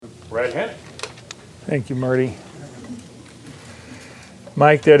Brad Henning. Thank you, Marty.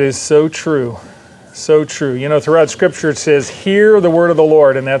 Mike, that is so true. So true. You know, throughout Scripture it says, hear the word of the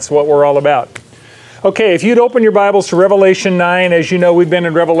Lord, and that's what we're all about. Okay, if you'd open your Bibles to Revelation 9, as you know, we've been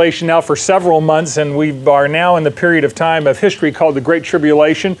in Revelation now for several months, and we are now in the period of time of history called the Great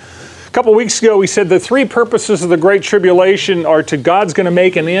Tribulation. A couple weeks ago, we said the three purposes of the Great Tribulation are to God's going to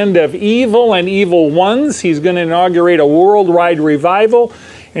make an end of evil and evil ones. He's going to inaugurate a worldwide revival,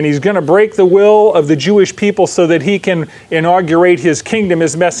 and He's going to break the will of the Jewish people so that He can inaugurate His kingdom,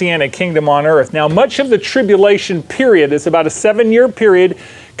 His messianic kingdom on earth. Now, much of the tribulation period, it's about a 7-year period,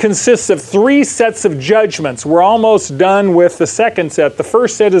 consists of 3 sets of judgments. We're almost done with the second set. The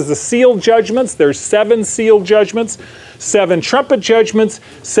first set is the sealed judgments. There's 7 sealed judgments, 7 trumpet judgments,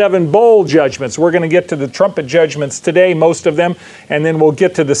 7 bowl judgments. We're going to get to the trumpet judgments today, most of them, and then we'll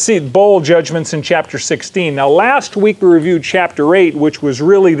get to the bowl judgments in chapter 16. Now, last week we reviewed chapter 8, which was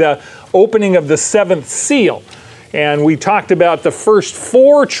really the opening of the 7th seal. And we talked about the first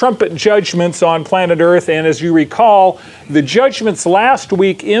 4 trumpet judgments on planet Earth. And as you recall, the judgments last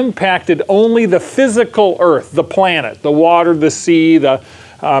week impacted only the physical Earth, the planet, the water, the sea, the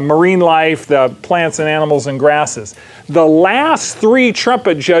marine life, the plants and animals and grasses. The last 3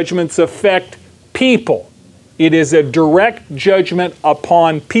 trumpet judgments affect people. It is a direct judgment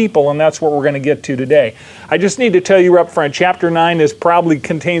upon people, and that's what we're going to get to today. I just need to tell you up front, chapter 9 probably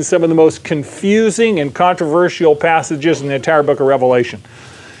contains some of the most confusing and controversial passages in the entire book of Revelation.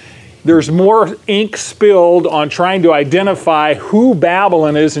 There's more ink spilled on trying to identify who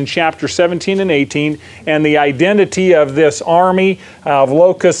Babylon is in chapter 17 and 18, and the identity of this army of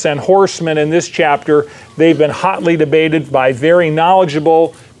locusts and horsemen in this chapter. They've been hotly debated by very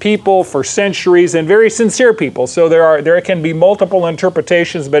knowledgeable people for centuries and very sincere people. So there can be multiple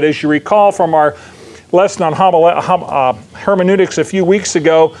interpretations, but as you recall from our lesson on hermeneutics a few weeks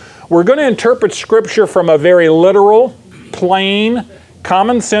ago, we're going to interpret Scripture from a very literal, plain,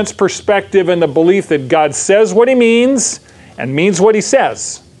 common sense perspective in the belief that God says what He means and means what He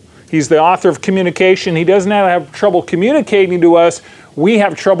says. He's the author of communication. He doesn't have trouble communicating to us. We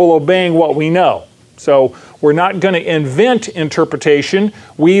have trouble obeying what we know. So we're not going to invent interpretation.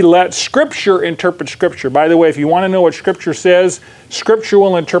 We let Scripture interpret Scripture. By the way, if you want to know what Scripture says, Scripture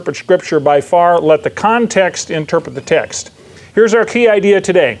will interpret Scripture by far. Let the context interpret the text. Here's our key idea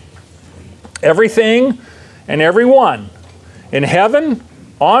today. Everything and everyone in heaven,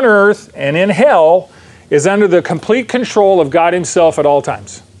 on earth, and in hell is under the complete control of God Himself at all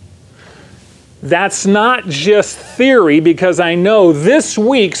times. That's not just theory, because I know this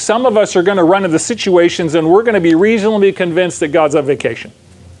week some of us are going to run into situations and we're going to be reasonably convinced that God's on vacation.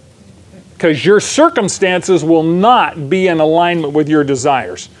 Because your circumstances will not be in alignment with your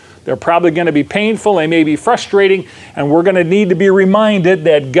desires. They're probably going to be painful, they may be frustrating, and we're going to need to be reminded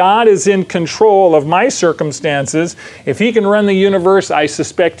that God is in control of my circumstances. If He can run the universe, I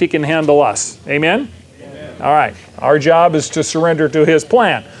suspect He can handle us. Amen? Amen. All right. Our job is to surrender to His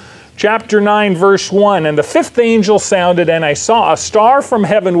plan. Chapter 9, verse 1, and the 5th angel sounded, and I saw a star from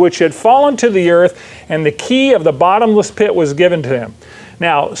heaven which had fallen to the earth, and the key of the bottomless pit was given to him.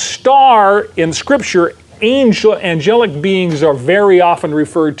 Now, star in Scripture, angelic beings are very often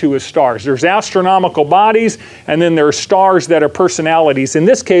referred to as stars. There's astronomical bodies, and then there are stars that are personalities. In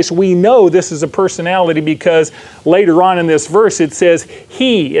this case, we know this is a personality because later on in this verse it says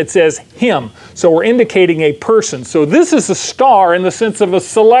he, it says him. So we're indicating a person. So this is a star in the sense of a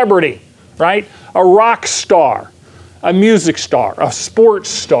celebrity, right? A rock star, a music star, a sports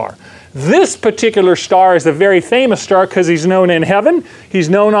star. This particular star is a very famous star because he's known in heaven, he's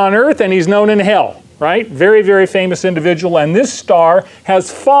known on earth, and he's known in hell. Right? Very, very famous individual, and this star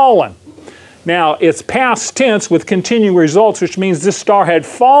has fallen. Now, it's past tense with continuing results, which means this star had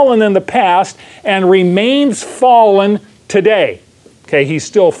fallen in the past and remains fallen today. Okay, he's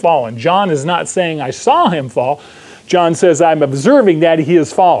still fallen. John is not saying, I saw him fall. John says, I'm observing that he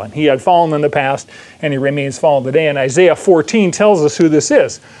has fallen. He had fallen in the past, and he remains fallen today. And Isaiah 14 tells us who this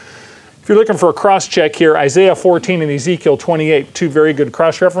is. If you're looking for a cross-check here, Isaiah 14 and Ezekiel 28, 2 very good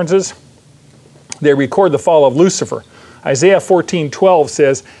cross-references. They record the fall of Lucifer. Isaiah 14:12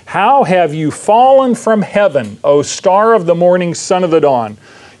 says, How have you fallen from heaven, O star of the morning, son of the dawn?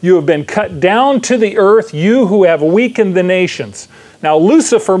 You have been cut down to the earth, you who have weakened the nations. Now,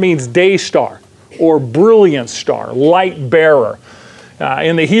 Lucifer means day star or brilliant star, light bearer.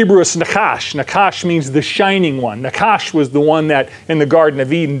 In the Hebrew, it's Nakash. Nakash means the shining one. Nakash was the one that in the Garden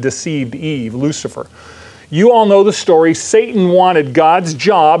of Eden deceived Eve, Lucifer. You all know the story. Satan wanted God's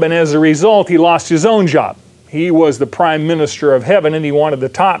job, and as a result, he lost his own job. He was the prime minister of heaven, and he wanted the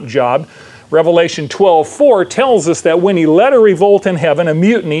top job. Revelation 12:4 tells us that when he led a revolt in heaven, a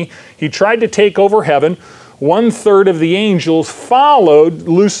mutiny, he tried to take over heaven. 1/3 of the angels followed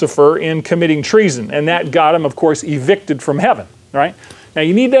Lucifer in committing treason, and that got him, of course, evicted from heaven, right? Now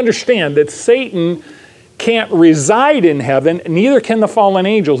you need to understand that Satan can't reside in heaven, neither can the fallen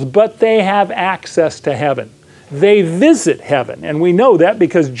angels, but they have access to heaven. They visit heaven, and we know that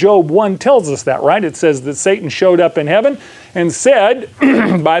because Job 1 tells us that, right? It says that Satan showed up in heaven and said,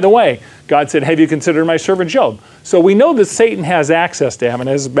 by the way, God said, have you considered my servant Job? So we know that Satan has access to heaven.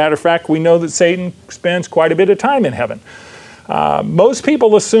 As a matter of fact, we know that Satan spends quite a bit of time in heaven. Most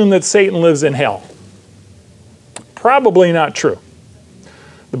people assume that Satan lives in hell. Probably not true.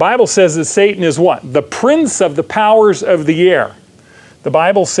 The Bible says that Satan is what? The prince of the powers of the air. The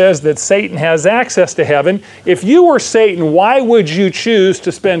Bible says that Satan has access to heaven. If you were Satan, why would you choose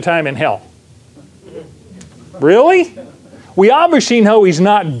to spend time in hell? Really? We obviously know he's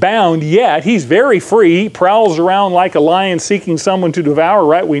not bound yet. He's very free. He prowls around like a lion seeking someone to devour,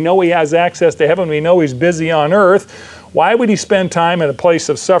 right? We know he has access to heaven. We know he's busy on earth. Why would he spend time in a place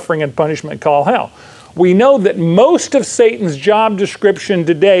of suffering and punishment called hell? We know that most of Satan's job description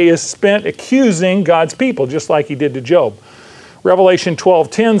today is spent accusing God's people, just like he did to Job. Revelation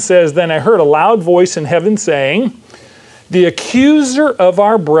 12:10 says, then I heard a loud voice in heaven saying, the accuser of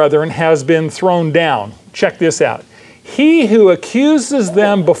our brethren has been thrown down. Check this out. He who accuses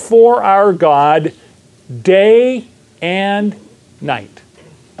them before our God day and night.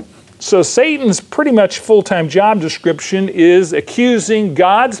 So Satan's pretty much full-time job description is accusing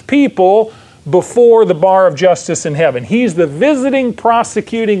God's people before the bar of justice in heaven. He's the visiting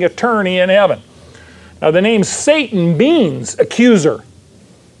prosecuting attorney in heaven. Now the name Satan means accuser,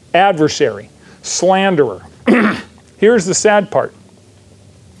 adversary, slanderer. Here's the sad part.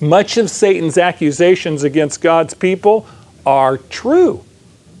 Much of Satan's accusations against God's people are true.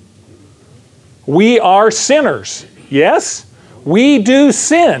 We are sinners. Yes. We do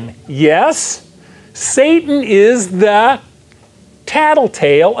sin. Yes. Satan is the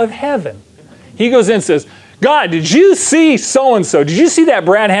tattletale of heaven. He goes in and says, God, did you see so-and-so? Did you see that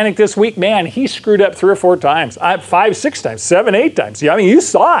Brad Hannock this week? Man, he screwed up 3 or 4 times, 5, 6 times, 7, 8 times. Yeah, I mean, you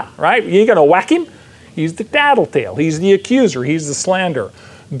saw it, right? You going to whack him? He's the tattletale. He's the accuser. He's the slanderer.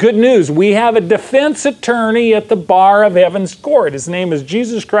 Good news, we have a defense attorney at the bar of heaven's court. His name is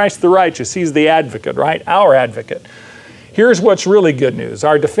Jesus Christ the righteous. He's the advocate, right? Our advocate. Here's what's really good news.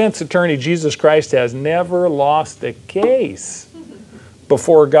 Our defense attorney, Jesus Christ, has never lost a case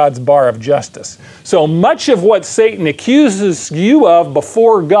before God's bar of justice. So much of what Satan accuses you of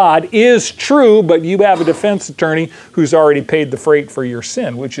before God is true, but you have a defense attorney who's already paid the freight for your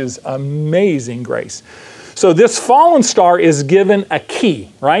sin, which is amazing grace. So this fallen star is given a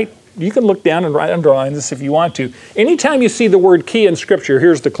key, right? You can look down and underline this if you want to. Anytime you see the word key in Scripture,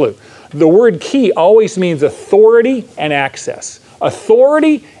 here's the clue. The word key always means authority and access.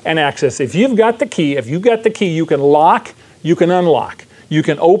 Authority and access. If you've got the key, you can lock, you can unlock. You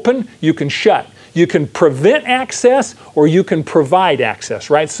can open, you can shut. You can prevent access or you can provide access,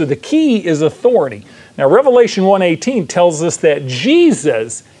 right? So the key is authority. Now Revelation 1:18 tells us that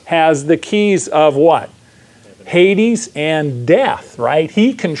Jesus has the keys of what? Hades and death, right?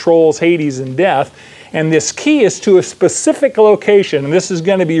 He controls Hades and death. And this key is to a specific location. And this is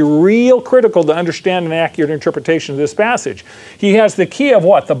going to be real critical to understand an accurate interpretation of this passage. He has the key of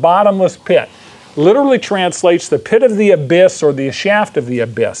what? The bottomless pit. Literally translates the pit of the abyss or the shaft of the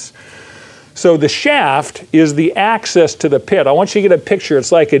abyss. So the shaft is the access to the pit. I want you to get a picture.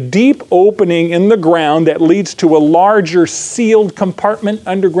 It's like a deep opening in the ground that leads to a larger sealed compartment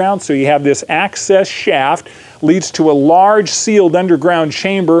underground. So you have this access shaft, leads to a large sealed underground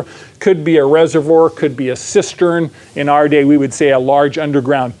chamber. Could be a reservoir, could be a cistern. In our day, we would say a large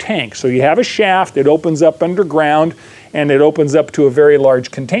underground tank. So you have a shaft, it opens up underground, and it opens up to a very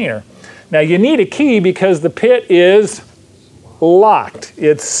large container. Now you need a key because the pit is locked.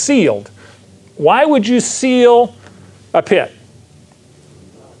 It's sealed. Why would you seal a pit?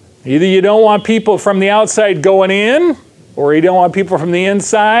 Either you don't want people from the outside going in, or you don't want people from the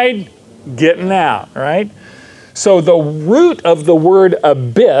inside getting out, right? So the root of the word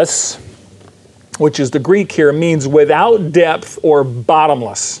abyss, which is the Greek here, means without depth or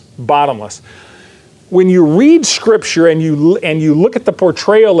bottomless. Bottomless. When you read Scripture and you look at the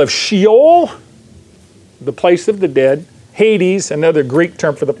portrayal of Sheol, the place of the dead, Hades, another Greek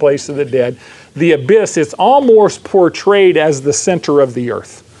term for the place of the dead, the abyss, it's almost portrayed as the center of the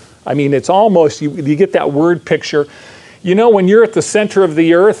earth. I mean, it's almost, you get that word picture. You know, when you're at the center of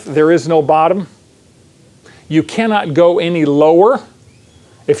the earth, there is no bottom. You cannot go any lower.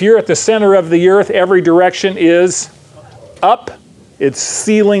 If you're at the center of the earth, every direction is up It's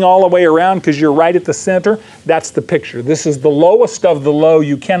sealing all the way around because you're right at the center. That's the picture. This is the lowest of the low.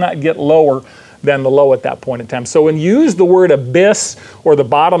 You cannot get lower than the low at that point in time. So when you use the word abyss or the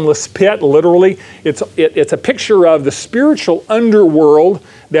bottomless pit, literally, it's a picture of the spiritual underworld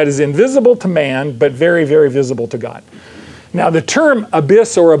that is invisible to man, but very, very visible to God. Now the term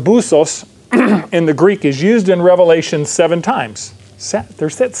abyss or abyssos in the Greek is used in Revelation 7 times.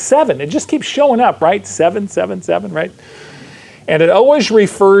 There's that 7. It just keeps showing up, right? 7, 7, 7, right? And it always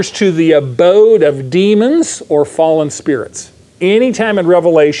refers to the abode of demons or fallen spirits. Anytime in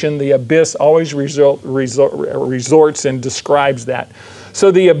Revelation, the abyss always resorts and describes that.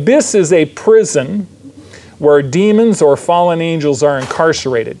 So the abyss is a prison where demons or fallen angels are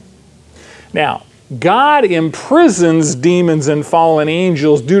incarcerated. Now, God imprisons demons and fallen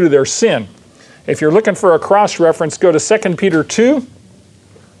angels due to their sin. If you're looking for a cross-reference, go to 2 Peter 2,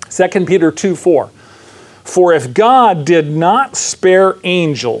 2 Peter 2:4. For if God did not spare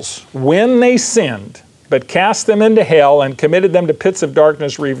angels when they sinned, but cast them into hell and committed them to pits of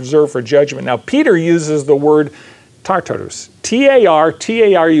darkness reserved for judgment. Now, Peter uses the word Tartarus,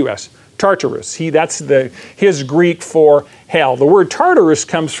 T-A-R-T-A-R-U-S, Tartarus. That's his Greek for hell. The word Tartarus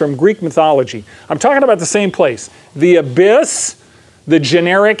comes from Greek mythology. I'm talking about the same place. The abyss, the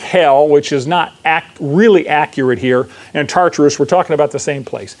generic hell, which is not really accurate here, and Tartarus, we're talking about the same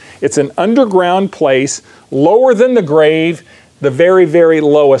place. It's an underground place, lower than the grave, the very, very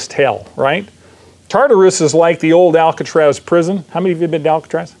lowest hell, right? Tartarus is like the old Alcatraz prison. How many of you have been to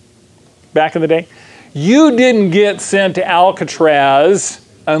Alcatraz? Back in the day? You didn't get sent to Alcatraz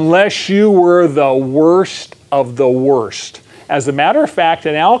unless you were the worst of the worst. As a matter of fact,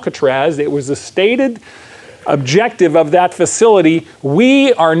 in Alcatraz, it was a stated objective of that facility,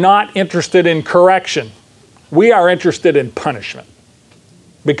 we are not interested in correction. We are interested in punishment.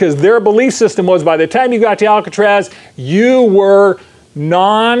 Because their belief system was by the time you got to Alcatraz, you were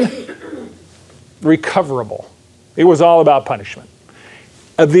non-recoverable. It was all about punishment.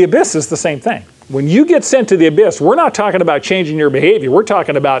 The abyss is the same thing. When you get sent to the abyss, we're not talking about changing your behavior. We're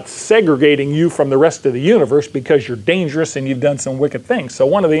talking about segregating you from the rest of the universe because you're dangerous and you've done some wicked things. So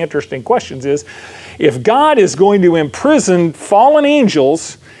one of the interesting questions is, if God is going to imprison fallen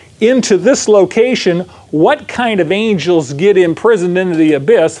angels into this location, what kind of angels get imprisoned into the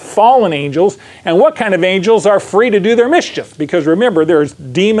abyss, fallen angels, and what kind of angels are free to do their mischief? Because remember, there's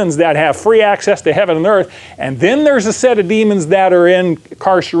demons that have free access to heaven and earth, and then there's a set of demons that are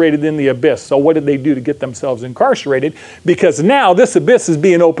incarcerated in the abyss. So what did they do to get themselves incarcerated? Because now this abyss is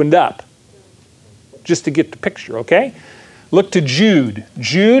being opened up. Just to get the picture, okay? Look to Jude.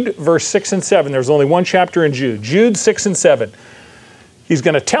 Jude, verse 6 and 7. There's only one chapter in Jude. Jude 6 and 7. He's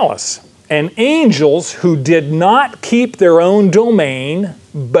going to tell us, and angels who did not keep their own domain,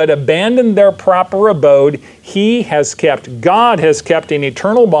 but abandoned their proper abode, God has kept in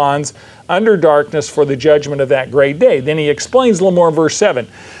eternal bonds under darkness for the judgment of that great day. Then he explains a little more in verse 7.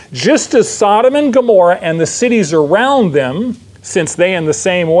 Just as Sodom and Gomorrah and the cities around them, since they in the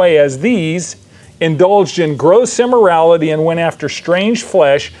same way as these indulged in gross immorality and went after strange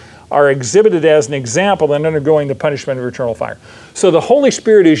flesh, are exhibited as an example and undergoing the punishment of eternal fire. So the Holy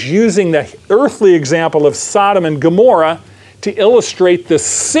Spirit is using the earthly example of Sodom and Gomorrah to illustrate the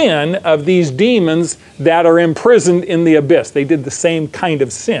sin of these demons that are imprisoned in the abyss. They did the same kind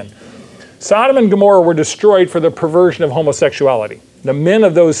of sin. Sodom and Gomorrah were destroyed for the perversion of homosexuality. The men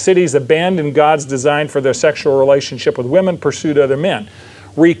of those cities abandoned God's design for their sexual relationship with women, pursued other men.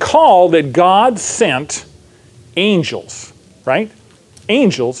 Recall that God sent angels, right?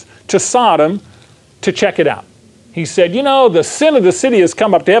 Angels to Sodom to check it out. He said, the sin of the city has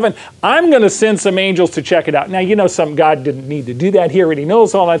come up to heaven. I'm going to send some angels to check it out. Now, God didn't need to do that. He already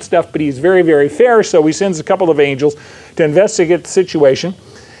knows all that stuff, but he's very, very fair, so he sends a couple of angels to investigate the situation.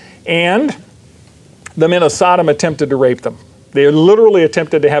 And the men of Sodom attempted to rape them. They literally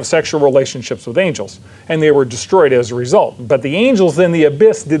attempted to have sexual relationships with angels, and they were destroyed as a result. But the angels in the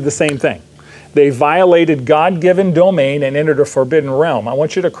abyss did the same thing. They violated God-given domain and entered a forbidden realm. I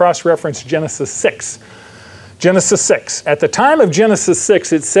want you to cross-reference Genesis 6. Genesis 6. At the time of Genesis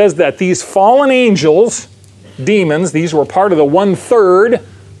 6, it says that these fallen angels, demons, these were part of the 1/3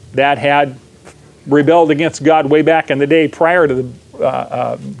 that had rebelled against God way back in the day prior to the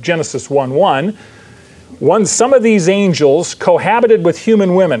Genesis 1:1. Some of these angels cohabited with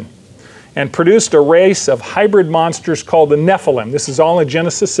human women and produced a race of hybrid monsters called the Nephilim. This is all in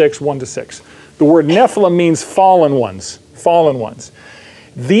Genesis 6, 1-6. The word Nephilim means fallen ones, fallen ones.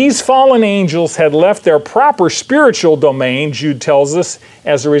 These fallen angels had left their proper spiritual domain, Jude tells us.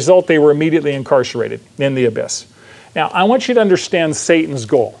 As a result, they were immediately incarcerated in the abyss. Now, I want you to understand Satan's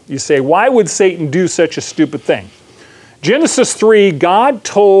goal. You say, why would Satan do such a stupid thing? Genesis 3, God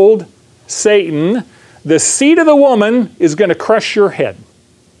told Satan, the seed of the woman is going to crush your head,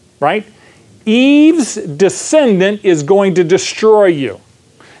 right? Eve's descendant is going to destroy you.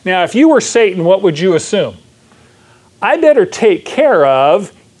 Now, if you were Satan, what would you assume? I better take care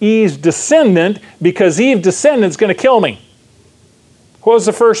of Eve's descendant because Eve's descendant is going to kill me. What was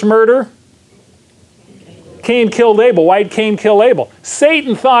the first murder? Cain killed Abel. Why did Cain kill Abel?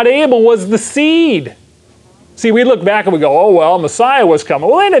 Satan thought Abel was the seed. See, we look back and we go, oh, well, Messiah was coming.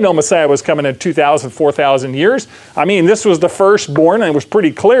 Well, they didn't know Messiah was coming in 2,000, 4,000 years. I mean, this was the firstborn, and it was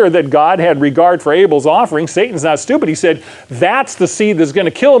pretty clear that God had regard for Abel's offering. Satan's not stupid. He said, that's the seed that's going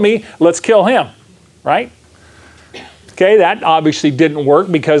to kill me. Let's kill him, right? Okay, that obviously didn't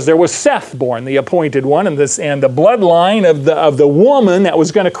work because there was Seth born, the appointed one, and the bloodline of the woman that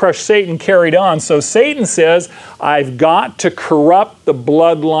was going to crush Satan carried on. So Satan says, I've got to corrupt the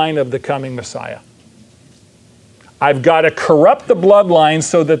bloodline of the coming Messiah. I've got to corrupt the bloodline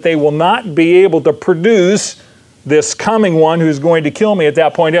so that they will not be able to produce this coming one who's going to kill me at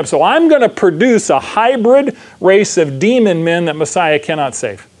that point. So I'm going to produce a hybrid race of demon men that Messiah cannot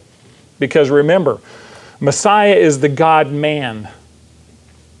save. Because remember, Messiah is the God-man.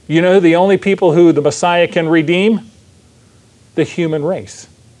 You know the only people who the Messiah can redeem? The human race.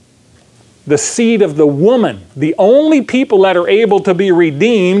 The seed of the woman. The only people that are able to be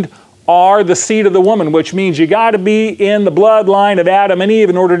redeemed are the seed of the woman, which means you got to be in the bloodline of Adam and Eve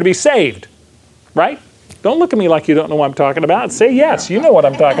in order to be saved, right? Don't look at me like you don't know what I'm talking about. Say yes, you know what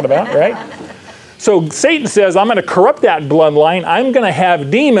I'm talking about, right? So Satan says, I'm going to corrupt that bloodline. I'm going to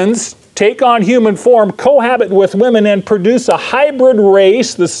have demons take on human form, cohabit with women, and produce a hybrid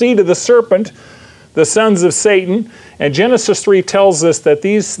race, the seed of the serpent, the sons of Satan. And Genesis 3 tells us that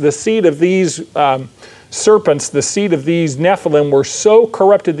the seed of these serpents, the seed of these Nephilim, were so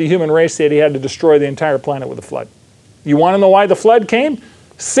corrupted the human race that he had to destroy the entire planet with a flood. You want to know why the flood came?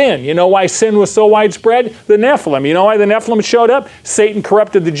 Sin. You know why sin was so widespread? The Nephilim. You know why the Nephilim showed up? Satan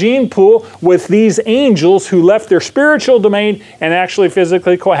corrupted the gene pool with these angels who left their spiritual domain and actually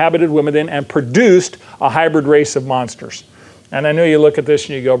physically cohabited with them and produced a hybrid race of monsters. And I know you look at this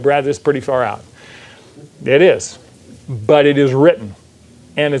and you go, Brad, this is pretty far out. It is. But it is written.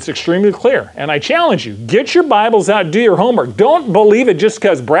 And it's extremely clear. And I challenge you, get your Bibles out, do your homework. Don't believe it just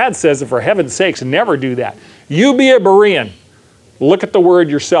because Brad says it, for heaven's sakes. Never do that. You be a Berean. Look at the word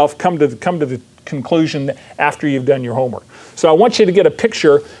yourself. Come to the conclusion after you've done your homework. So I want you to get a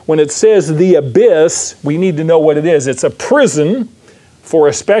picture. When it says the abyss, we need to know what it is. It's a prison for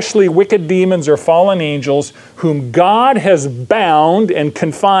especially wicked demons or fallen angels whom God has bound and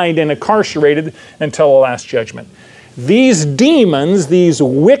confined and incarcerated until the last judgment. These demons, these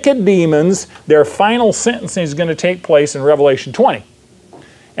wicked demons, their final sentencing is going to take place in Revelation 20.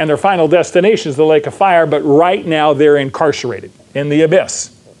 And their final destination is the lake of fire, but right now they're incarcerated in the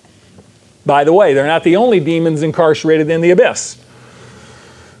abyss. By the way, they're not the only demons incarcerated in the abyss.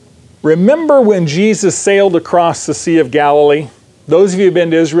 Remember when Jesus sailed across the Sea of Galilee? Those of you who have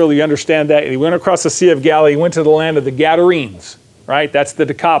been to Israel, you understand that. He went across the Sea of Galilee, he went to the land of the Gadarenes. Right? That's the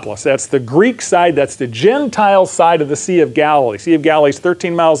Decapolis. That's the Greek side. That's the Gentile side of the Sea of Galilee. Sea of Galilee is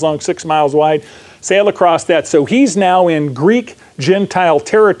 13 miles long, 6 miles wide. Sail across that. So he's now in Greek Gentile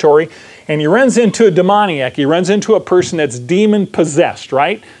territory, and he runs into a demoniac. He runs into a person that's demon-possessed,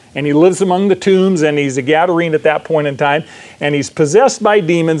 right? And he lives among the tombs, and he's a Gadarene at that point in time, and he's possessed by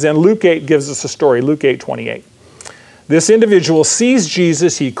demons, and Luke 8 gives us a story, Luke 8:28. This individual sees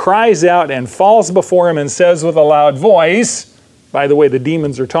Jesus, he cries out and falls before him and says with a loud voice, by the way, the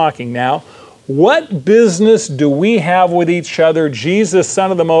demons are talking now, what business do we have with each other, Jesus, Son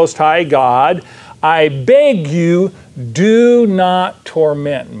of the Most High God? I beg you, do not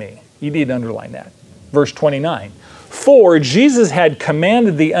torment me. You need to underline that. Verse 29. For Jesus had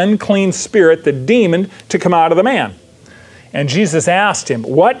commanded the unclean spirit, the demon, to come out of the man. And Jesus asked him,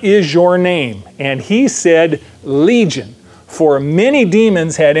 what is your name? And he said, Legion, for many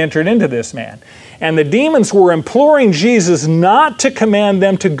demons had entered into this man. And the demons were imploring Jesus not to command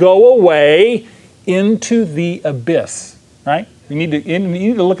them to go away into the abyss. Right? You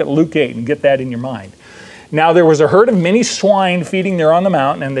need to look at Luke 8 and get that in your mind. Now there was a herd of many swine feeding there on the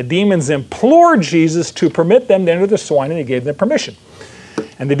mountain, and the demons implored Jesus to permit them to enter the swine, and he gave them permission.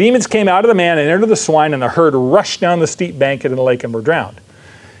 And the demons came out of the man and entered the swine, and the herd rushed down the steep bank into the lake and were drowned.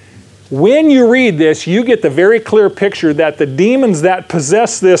 When you read this, you get the very clear picture that the demons that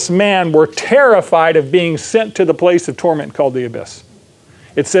possessed this man were terrified of being sent to the place of torment called the abyss.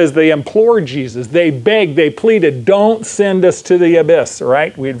 It says they implored Jesus. They begged, they pleaded, don't send us to the abyss, all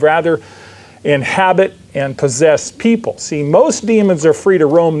right? We'd rather inhabit and possess people. See, most demons are free to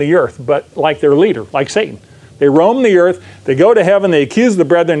roam the earth, but like their leader, like Satan. They roam the earth, they go to heaven, they accuse the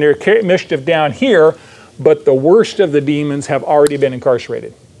brethren, they carry mischief down here, but the worst of the demons have already been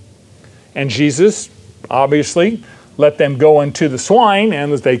incarcerated. And Jesus, obviously, let them go into the swine,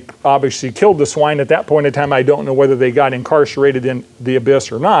 and they obviously killed the swine at that point in time. I don't know whether they got incarcerated in the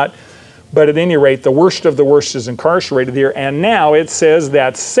abyss or not, but at any rate, the worst of the worst is incarcerated here, and now it says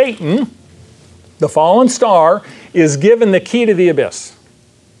that Satan, the fallen star, is given the key to the abyss.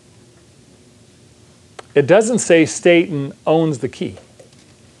 It doesn't say Satan owns the key. It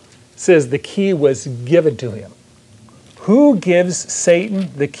says the key was given to him. Who gives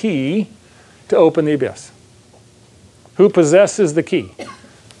Satan the key to open the abyss? Who possesses the key?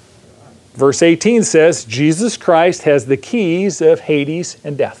 Verse 18 says, Jesus Christ has the keys of Hades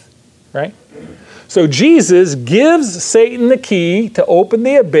and death. Right? So Jesus gives Satan the key to open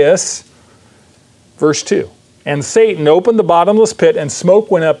the abyss. Verse 2. And Satan opened the bottomless pit, and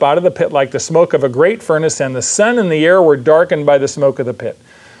smoke went up out of the pit like the smoke of a great furnace, and the sun and the air were darkened by the smoke of the pit.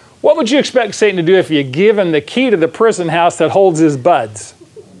 What would you expect Satan to do if you give him the key to the prison house that holds his buds?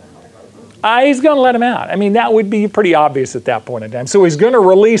 He's going to let him out. I mean, that would be pretty obvious at that point in time. So he's going to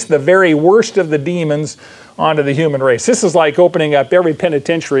release the very worst of the demons onto the human race. This is like opening up every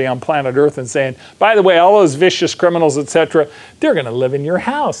penitentiary on planet Earth and saying, by the way, all those vicious criminals, etc., they're going to live in your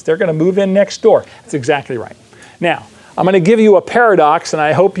house. They're going to move in next door. That's exactly right. Now, I'm going to give you a paradox, and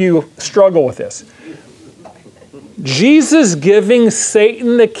I hope you struggle with this. Jesus giving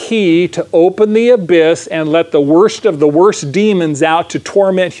Satan the key to open the abyss and let the worst of the worst demons out to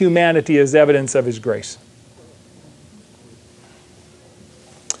torment humanity is evidence of his grace.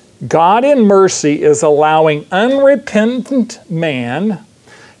 God in mercy is allowing unrepentant man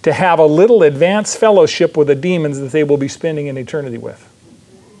to have a little advanced fellowship with the demons that they will be spending an eternity with,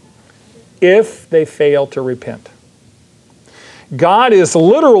 if they fail to repent. God is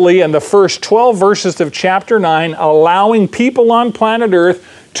literally, in the first 12 verses of chapter 9, allowing people on planet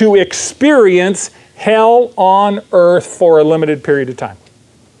Earth to experience hell on earth for a limited period of time.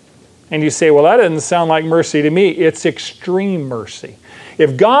 And you say, well, that doesn't sound like mercy to me. It's extreme mercy.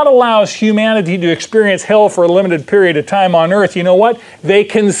 If God allows humanity to experience hell for a limited period of time on earth, you know what? They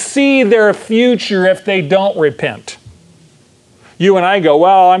can see their future if they don't repent. You and I go,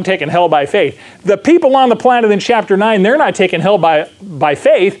 well, I'm taking hell by faith. The people on the planet in chapter 9, they're not taking hell by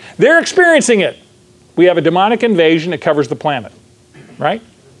faith. They're experiencing it. We have a demonic invasion that covers the planet, right?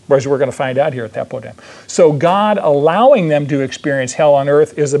 Whereas we're going to find out here at that point in time. So God allowing them to experience hell on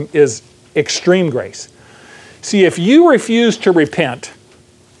earth is extreme grace. See, if you refuse to repent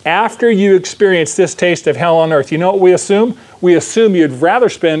after you experience this taste of hell on earth, you know what we assume? We assume you'd rather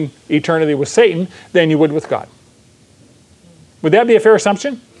spend eternity with Satan than you would with God. Would that be a fair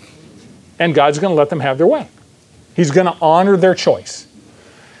assumption? And God's going to let them have their way. He's going to honor their choice.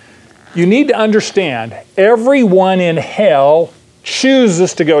 You need to understand, everyone in hell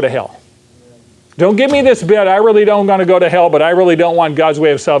chooses to go to hell. Don't give me this bit, I really don't want to go to hell, but I really don't want God's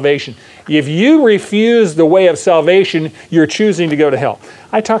way of salvation. If you refuse the way of salvation, you're choosing to go to hell.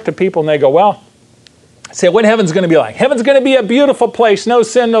 I talk to people and they go, well, I say, what heaven's going to be like? Heaven's going to be a beautiful place, no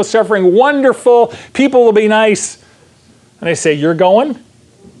sin, no suffering, wonderful, people will be nice. And I say, you're going?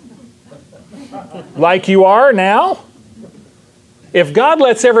 Like you are now? If God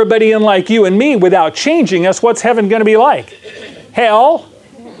lets everybody in like you and me without changing us, what's heaven going to be like? Hell,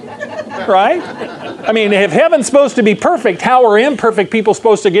 right? I mean, if heaven's supposed to be perfect, how are imperfect people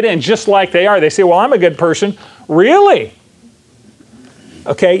supposed to get in just like they are? They say, well, I'm a good person. Really?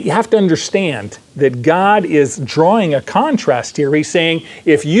 Okay, you have to understand that God is drawing a contrast here. He's saying,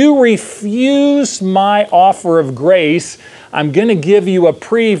 if you refuse my offer of grace, I'm going to give you a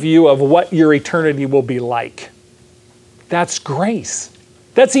preview of what your eternity will be like. That's grace.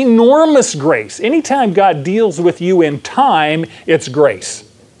 That's enormous grace. Anytime God deals with you in time, it's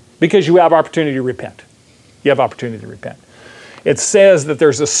grace. Because you have opportunity to repent. You have opportunity to repent. It says that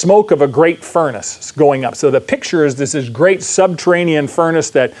there's a smoke of a great furnace going up. So the picture is this great subterranean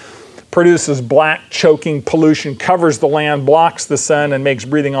furnace that produces black, choking pollution, covers the land, blocks the sun, and makes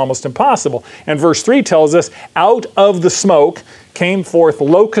breathing almost impossible. And verse 3 tells us, out of the smoke came forth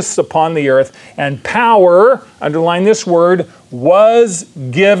locusts upon the earth, and power, underline this word, was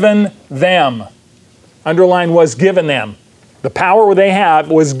given them. Underline was given them. The power they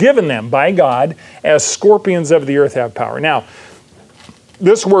have was given them by God, as scorpions of the earth have power. Now,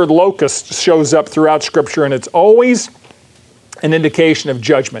 this word locust shows up throughout Scripture, and it's always an indication of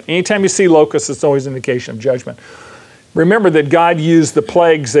judgment. Anytime you see locusts, it's always an indication of judgment. Remember that God used the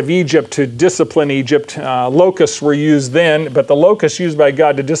plagues of Egypt to discipline Egypt. Locusts were used then, but the locusts used by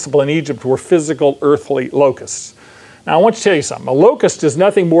God to discipline Egypt were physical, earthly locusts. Now, I want to tell you something. A locust is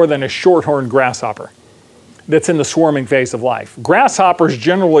nothing more than a short-horned grasshopper. that's in the swarming phase of life. Grasshoppers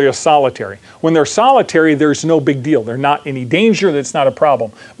generally are solitary. When they're solitary, there's no big deal. They're not any danger. That's not a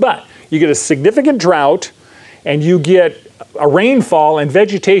problem. But you get a significant drought, and you get a rainfall, and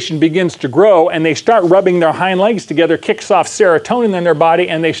vegetation begins to grow, and they start rubbing their hind legs together, kicks off serotonin in their body,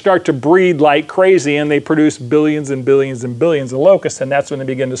 and they start to breed like crazy, and they produce billions and billions and billions of locusts, and that's when they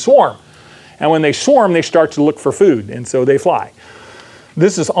begin to swarm. And when they swarm, they start to look for food, and so they fly.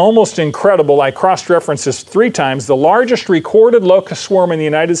 This is almost incredible. I cross-referenced this 3 times. The largest recorded locust swarm in the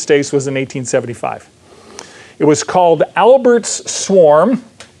United States was in 1875. It was called Albert's Swarm,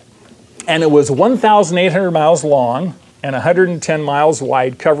 and it was 1,800 miles long and 110 miles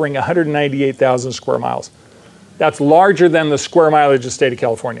wide, covering 198,000 square miles. That's larger than the square mileage of the state of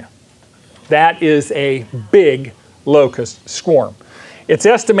California. That is a big locust swarm. It's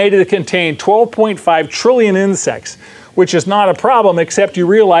estimated to contain 12.5 trillion insects, which is not a problem, except you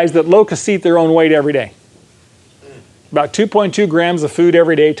realize that locusts eat their own weight every day. About 2.2 grams of food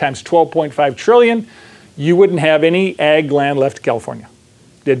every day times 12.5 trillion, you wouldn't have any ag land left in California.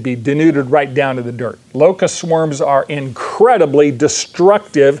 They'd be denuded right down to the dirt. Locust swarms are incredibly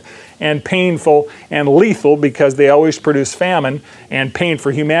destructive and painful and lethal because they always produce famine and pain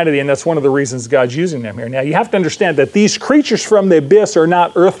for humanity, and that's one of the reasons God's using them here. Now, you have to understand that these creatures from the abyss are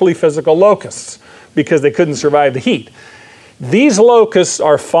not earthly physical locusts because they couldn't survive the heat. These locusts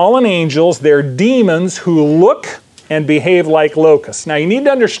are fallen angels. They're demons who look and behave like locusts. Now, you need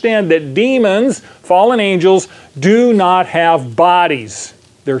to understand that demons, fallen angels, do not have bodies.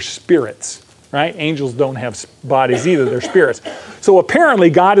 They're spirits, right? Angels don't have bodies either. They're spirits. So apparently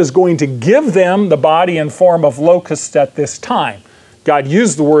God is going to give them the body and form of locusts at this time. God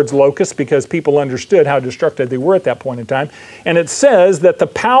used the words locusts because people understood how destructive they were at that point in time. And it says that the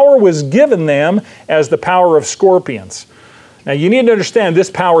power was given them as the power of scorpions. Now you need to understand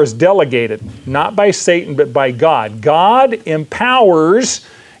this power is delegated, not by Satan, but by God. God empowers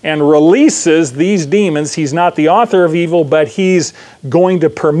and releases these demons. He's not the author of evil, but he's going to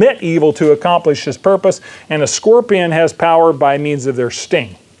permit evil to accomplish his purpose. And a scorpion has power by means of their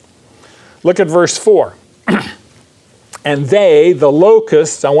sting. Look at verse 4. And they, the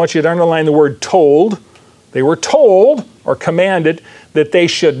locusts, I want you to underline the word told. They were told or commanded that they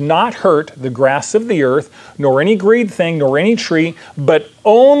should not hurt the grass of the earth, nor any green thing, nor any tree, but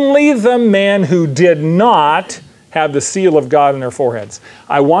only the men who did not have the seal of God on their foreheads.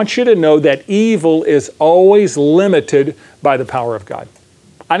 I want you to know that evil is always limited by the power of God.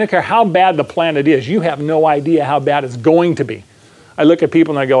 I don't care how bad the planet is. You have no idea how bad it's going to be. I look at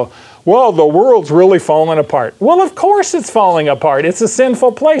people and I go, well, the world's really falling apart. Well, of course it's falling apart. It's a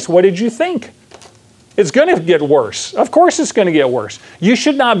sinful place. What did you think? It's going to get worse. Of course it's going to get worse. You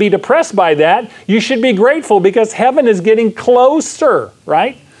should not be depressed by that. You should be grateful because heaven is getting closer,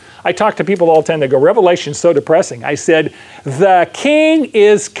 right? I talk to people all the time. They go, Revelation's so depressing. I said, the king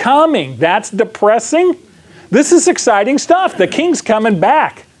is coming. That's depressing? This is exciting stuff. The king's coming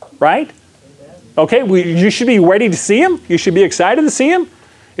back, right? Okay, you should be ready to see him. You should be excited to see him.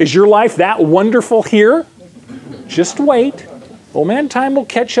 Is your life that wonderful here? Just wait. Old man time will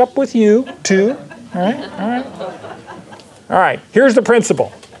catch up with you too. All right, all right. All right, here's the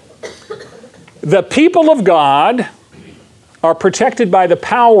principle. The people of God are protected by the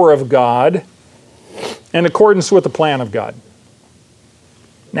power of God in accordance with the plan of God.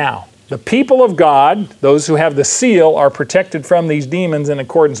 Now, the people of God, those who have the seal, are protected from these demons in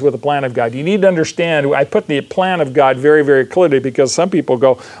accordance with the plan of God. You need to understand, I put the plan of God very, very clearly because some people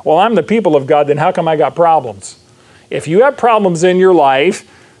go, well, I'm the people of God, then how come I got problems? If you have problems in your life,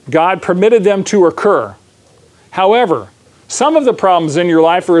 God permitted them to occur. However, some of the problems in your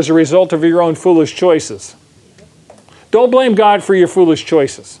life are as a result of your own foolish choices. Don't blame God for your foolish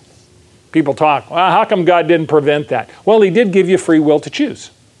choices. People talk, well, how come God didn't prevent that? Well, he did give you free will to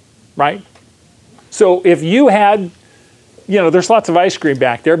choose, right? So if you had, there's lots of ice cream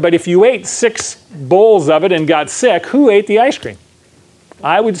back there, but if you ate 6 bowls of it and got sick, who ate the ice cream?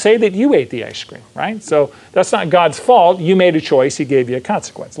 I would say that you ate the ice cream, right? So that's not God's fault. You made a choice. He gave you a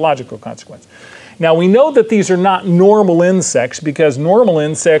consequence, logical consequence. Now, we know that these are not normal insects because normal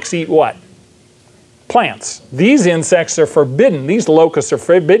insects eat what? Plants. These insects are forbidden. These locusts are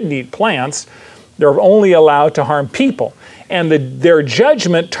forbidden to eat plants. They're only allowed to harm people. And their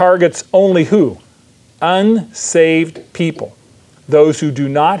judgment targets only who? Unsaved people. Those who do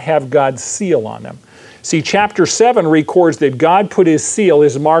not have God's seal on them. See, chapter 7 records that God put his seal,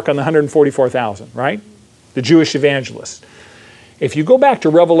 his mark on the 144,000, right? The Jewish evangelists. If you go back to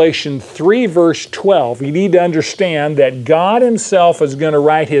Revelation 3, verse 12, you need to understand that God himself is going to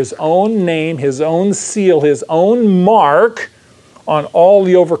write his own name, his own seal, his own mark on all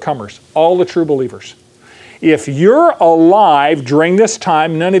the overcomers, all the true believers. If you're alive during this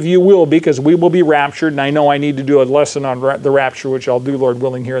time, none of you will, because we will be raptured. And I know I need to do a lesson on the rapture, which I'll do, Lord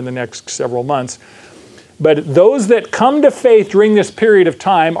willing, here in the next several months. But those that come to faith during this period of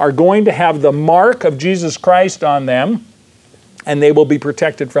time are going to have the mark of Jesus Christ on them, and they will be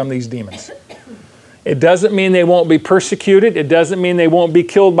protected from these demons. It doesn't mean they won't be persecuted. It doesn't mean they won't be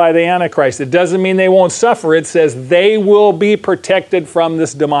killed by the Antichrist. It doesn't mean they won't suffer. It says they will be protected from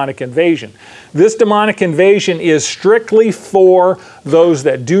this demonic invasion. This demonic invasion is strictly for those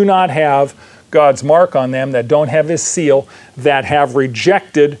that do not have God's mark on them, that don't have His seal, that have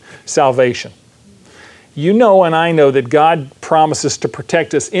rejected salvation. You know and I know that God promises to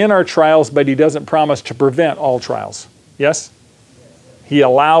protect us in our trials, but He doesn't promise to prevent all trials. Yes? He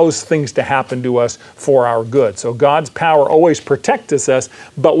allows things to happen to us for our good. So God's power always protects us,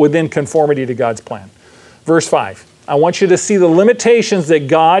 but within conformity to God's plan. Verse 5. I want you to see the limitations that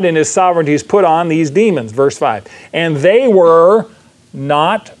God in His sovereignty has put on these demons. Verse 5. And they were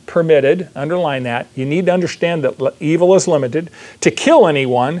not permitted, underline that, you need to understand that evil is limited, to kill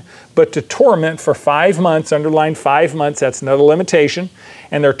anyone, but to torment for 5 months, underline 5 months, that's another limitation.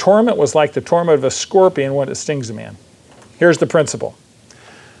 And their torment was like the torment of a scorpion when it stings a man. Here's the principle.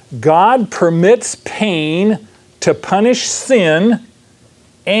 God permits pain to punish sin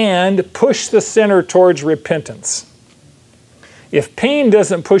and push the sinner towards repentance. If pain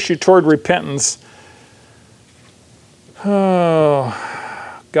doesn't push you toward repentance, God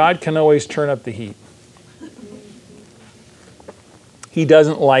can always turn up the heat. He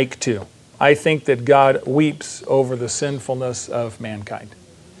doesn't like to. I think that God weeps over the sinfulness of mankind.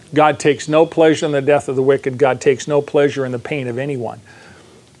 God takes no pleasure in the death of the wicked. God takes no pleasure in the pain of anyone.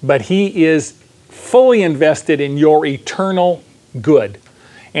 But He is fully invested in your eternal good.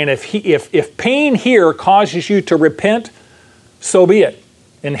 And if pain here causes you to repent, so be it.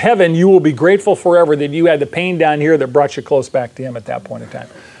 In heaven, you will be grateful forever that you had the pain down here that brought you close back to Him at that point in time.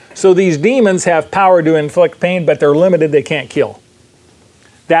 So these demons have power to inflict pain, but they're limited, they can't kill.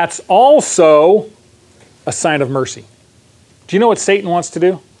 That's also a sign of mercy. Do you know what Satan wants to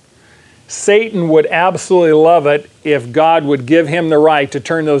do? Satan would absolutely love it if God would give him the right to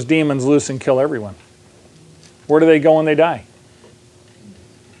turn those demons loose and kill everyone. Where do they go when they die?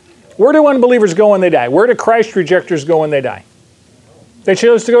 Where do unbelievers go when they die? Where do Christ rejectors go when they die? They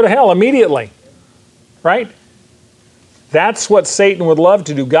chose to go to hell immediately, right? That's what Satan would love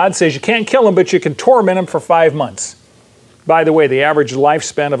to do. God says you can't kill them, but you can torment them for 5 months. By the way, the average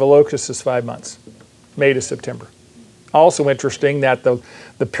lifespan of a locust is 5 months, May to September. Also interesting that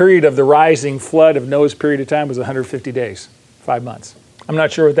the period of the rising flood of Noah's period of time was 150 days, 5 months. I'm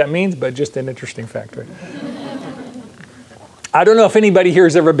not sure what that means, but just an interesting fact, right? I don't know if anybody here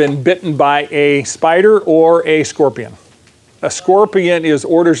has ever been bitten by a spider or a scorpion. A scorpion is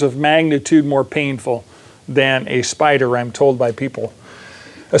orders of magnitude more painful than a spider, I'm told by people.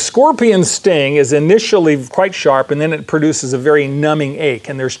 A scorpion sting is initially quite sharp, and then it produces a very numbing ache.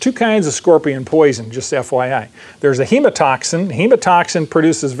 And there's two kinds of scorpion poison, just FYI. There's a hemotoxin. Hemotoxin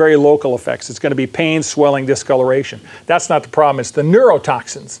produces very local effects. It's going to be pain, swelling, discoloration. That's not the problem. It's the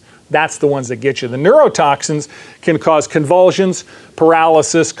neurotoxins. That's the ones that get you. The neurotoxins can cause convulsions,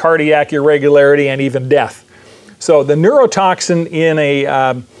 paralysis, cardiac irregularity, and even death. So the neurotoxin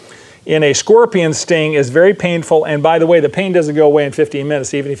in a scorpion sting is very painful, and by the way, the pain doesn't go away in 15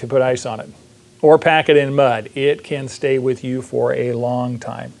 minutes even if you put ice on it or pack it in mud. It can stay with you for a long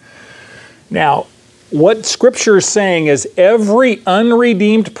time. Now, what Scripture is saying is every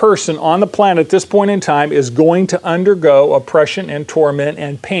unredeemed person on the planet at this point in time is going to undergo oppression and torment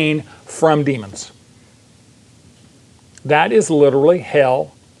and pain from demons. That is literally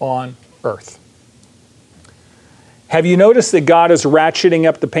hell on earth. Have you noticed that God is ratcheting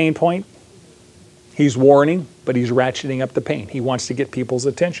up the pain point? He's warning, but He's ratcheting up the pain. He wants to get people's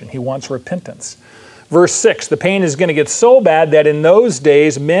attention. He wants repentance. Verse 6, the pain is going to get so bad that in those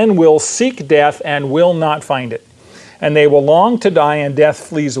days men will seek death and will not find it. And they will long to die and death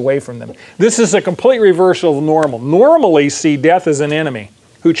flees away from them. This is a complete reversal of normal. Normally, see death as an enemy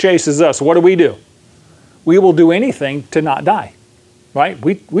who chases us. What do? We will do anything to not die, right?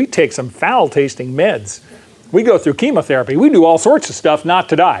 We take some foul-tasting meds. We go through chemotherapy. We do all sorts of stuff not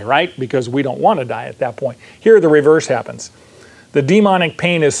to die, right? Because we don't want to die at that point. Here the reverse happens. The demonic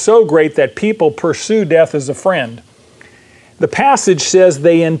pain is so great that people pursue death as a friend. The passage says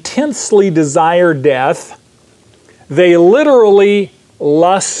they intensely desire death. They literally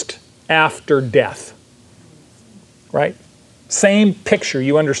lust after death, right? Same picture.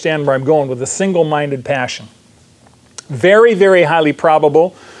 You understand where I'm going with a single-minded passion. Very, very highly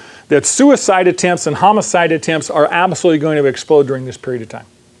probable that suicide attempts and homicide attempts are absolutely going to explode during this period of time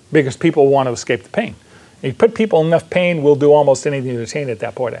because people want to escape the pain. You put people in enough pain, we'll do almost anything to attain at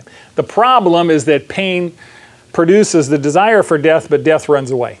that point. The problem is that pain produces the desire for death, but death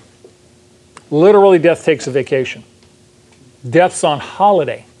runs away. Literally, death takes a vacation. Death's on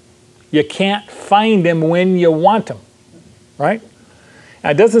holiday. You can't find him when you want him, right?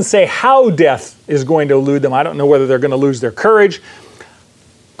 Now, it doesn't say how death is going to elude them. I don't know whether they're going to lose their courage.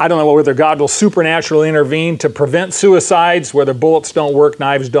 I don't know whether God will supernaturally intervene to prevent suicides, whether bullets don't work,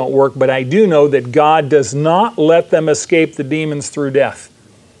 knives don't work, but I do know that God does not let them escape the demons through death,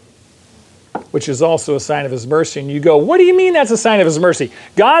 which is also a sign of his mercy. And you go, what do you mean that's a sign of his mercy?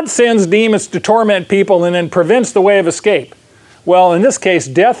 God sends demons to torment people and then prevents the way of escape. Well, in this case,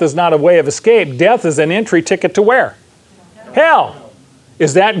 death is not a way of escape. Death is an entry ticket to where? Hell.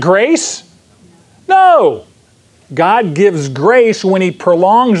 Is that grace? No. God gives grace when he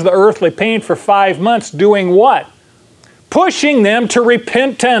prolongs the earthly pain for 5 months, doing what? Pushing them to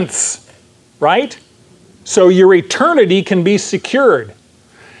repentance, right? So your eternity can be secured.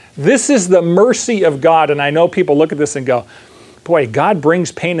 This is the mercy of God, and I know people look at this and go, boy, God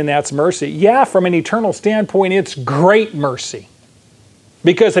brings pain and that's mercy. Yeah, from an eternal standpoint, it's great mercy.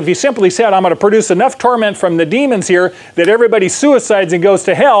 Because if he simply said, I'm going to produce enough torment from the demons here that everybody suicides and goes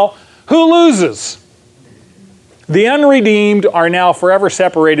to hell, who loses? The unredeemed are now forever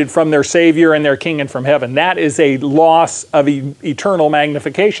separated from their Savior and their King and from heaven. That is a loss of eternal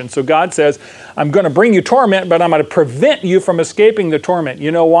magnification. So God says, I'm going to bring you torment, but I'm going to prevent you from escaping the torment. You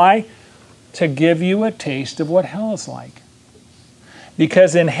know why? To give you a taste of what hell is like.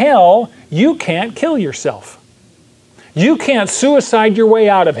 Because in hell, you can't kill yourself. You can't suicide your way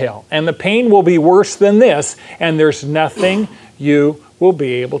out of hell. And the pain will be worse than this, and there's nothing you will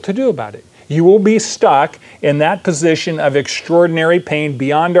be able to do about it. You will be stuck in that position of extraordinary pain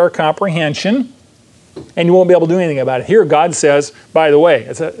beyond our comprehension, and you won't be able to do anything about it. Here, God says, by the way,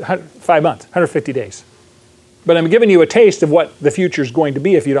 it's 5 months, 150 days. But I'm giving you a taste of what the future is going to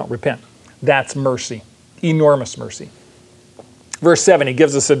be if you don't repent. That's mercy, enormous mercy. Verse 7, he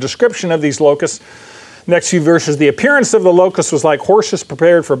gives us a description of these locusts. Next few verses, the appearance of the locusts was like horses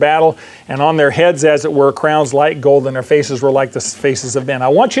prepared for battle, and on their heads, as it were, crowns like gold, and their faces were like the faces of men. I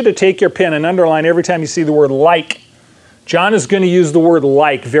want you to take your pen and underline every time you see the word like. John is going to use the word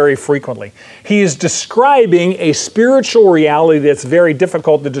like very frequently. He is describing a spiritual reality that's very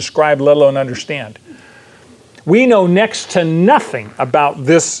difficult to describe, let alone understand. We know next to nothing about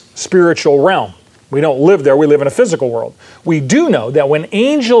this spiritual realm. We don't live there, we live in a physical world. We do know that when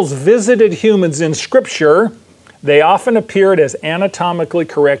angels visited humans in Scripture, they often appeared as anatomically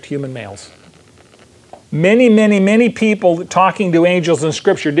correct human males. Many people talking to angels in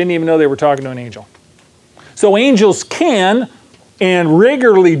Scripture didn't even know they were talking to an angel. So angels can, and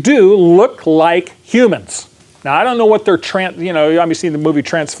regularly do, look like humans. Now, I don't know what they're, I've seen the movie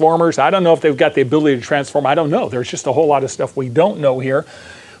Transformers. I don't know if they've got the ability to transform. I don't know. There's just a whole lot of stuff we don't know here.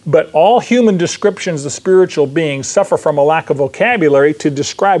 But all human descriptions of spiritual beings suffer from a lack of vocabulary to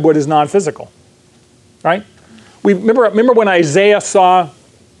describe what is non-physical, right? Remember when Isaiah saw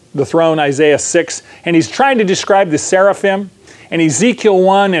the throne, Isaiah 6, and he's trying to describe the seraphim, and Ezekiel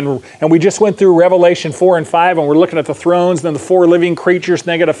 1, and we just went through Revelation 4 and 5, and we're looking at the thrones, and then the four living creatures, and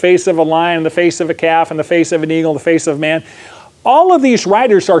they got a face of a lion, the face of a calf, and the face of an eagle, and the face of man. All of these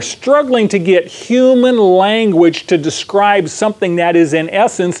writers are struggling to get human language to describe something that is in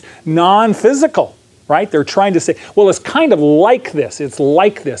essence non-physical, right? They're trying to say, well, it's kind of like this, it's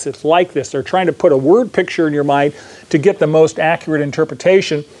like this, it's like this. They're trying to put a word picture in your mind to get the most accurate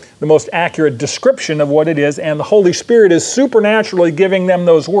interpretation, the most accurate description of what it is, and the Holy Spirit is supernaturally giving them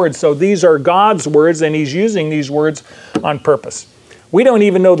those words. So these are God's words, and He's using these words on purpose. We don't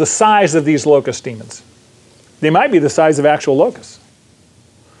even know the size of these locust demons. They might be the size of actual locusts.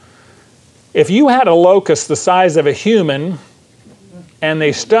 If you had a locust the size of a human and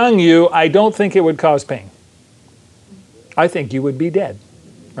they stung you, I don't think it would cause pain. I think you would be dead,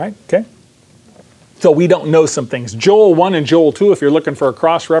 right? Okay? So we don't know some things. Joel 1 and Joel 2, if you're looking for a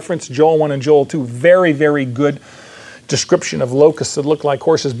cross-reference, Joel 1 and Joel 2, very, very good description of locusts that look like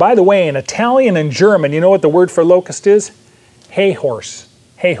horses. By the way, in Italian and German, you know what the word for locust is? Hay horse.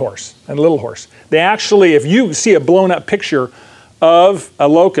 Hay horse and little horse. They actually, if you see a blown up picture of a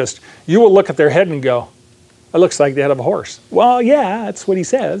locust, you will look at their head and go, it looks like the head of a horse. Well, yeah, that's what he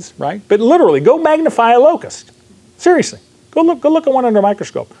says, right? But literally, go magnify a locust. Seriously. Go look at one under a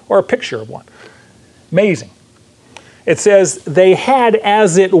microscope or a picture of one. Amazing. It says they had,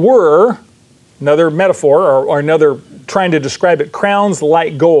 as it were, another metaphor or another trying to describe it, crowns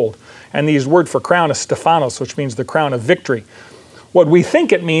like gold. And the word for crown is Stephanos, which means the crown of victory. What we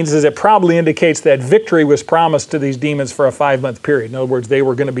think it means is it probably indicates that victory was promised to these demons for a 5-month period. In other words, they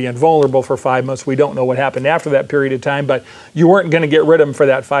were going to be invulnerable for 5 months. We don't know what happened after that period of time, but you weren't going to get rid of them for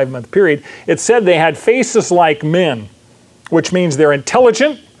that 5-month period. It said they had faces like men, which means they're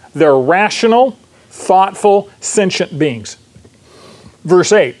intelligent, they're rational, thoughtful, sentient beings.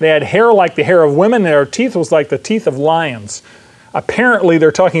 Verse 8, they had hair like the hair of women, and their teeth was like the teeth of lions. Apparently,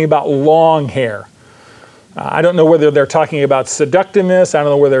 they're talking about long hair. I don't know whether they're talking about seductiveness. I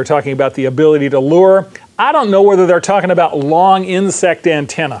don't know whether they're talking about the ability to lure. I don't know whether they're talking about long insect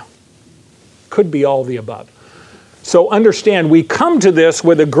antenna. Could be all of the above. So understand, we come to this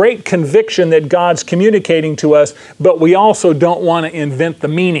with a great conviction that God's communicating to us, but we also don't want to invent the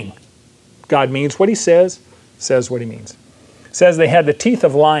meaning. God means what he says what he means. It says they had the teeth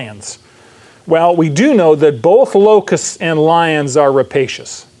of lions. Well, we do know that both locusts and lions are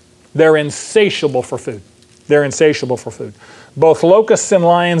rapacious. They're insatiable for food. They're insatiable for food. Both locusts and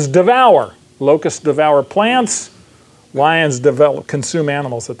lions devour. Locusts devour plants. Lions consume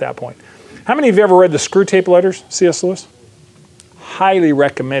animals at that point. How many of you ever read the Screw Tape Letters, C.S. Lewis? Highly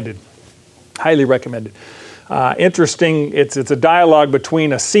recommended. Highly recommended. Interesting, it's a dialogue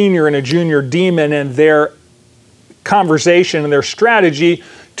between a senior and a junior demon and their conversation and their strategy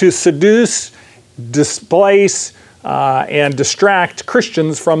to seduce, displace, and distract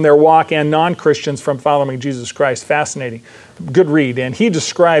Christians from their walk and non-Christians from following Jesus Christ. Fascinating. Good read. And he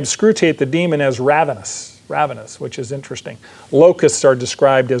describes Screwtape the demon as ravenous, which is interesting. Locusts are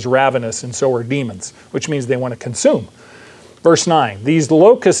described as ravenous, and so are demons, which means they want to consume. Verse 9, these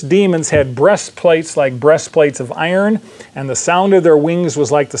locust demons had breastplates like breastplates of iron, and the sound of their wings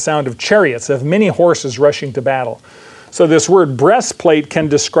was like the sound of chariots, of many horses rushing to battle. So this word breastplate can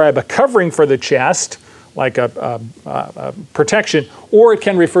describe a covering for the chest, like a protection, or it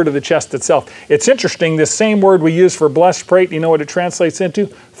can refer to the chest itself. It's interesting, this same word we use for breastplate, you know what it translates into?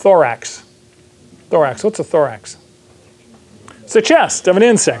 Thorax. Thorax. What's a thorax? It's the chest of an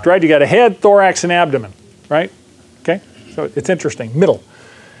insect, right? You got a head, thorax, and abdomen, right? Okay? So it's interesting. Middle.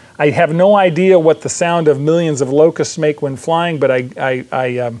 I have no idea what the sound of millions of locusts make when flying, but I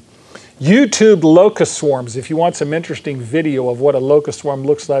YouTubed locust swarms. If you want some interesting video of what a locust swarm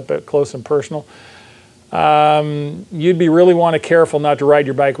looks like up close and personal, you'd be really want to careful not to ride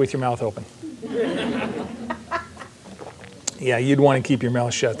your bike with your mouth open. Yeah, you'd want to keep your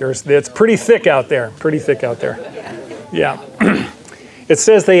mouth shut. It's pretty thick out there. Pretty thick out there. Yeah. It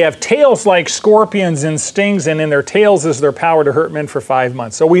says they have tails like scorpions and stings, and in their tails is their power to hurt men for 5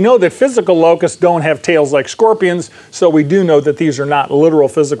 months. So we know that physical locusts don't have tails like scorpions, so we do know that these are not literal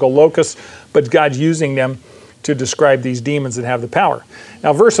physical locusts, but God's using them to describe these demons that have the power.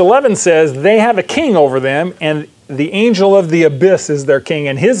 Now verse 11 says they have a king over them, and the angel of the abyss is their king,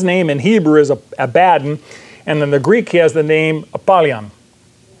 and his name in Hebrew is Abaddon, and in the Greek he has the name Apollyon.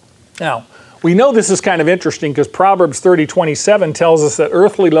 Now, we know this is kind of interesting because Proverbs 30:27 tells us that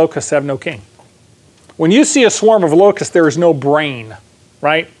earthly locusts have no king. When you see a swarm of locusts, there is no brain,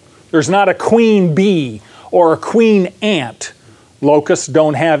 right? There's not a queen bee or a queen ant. Locusts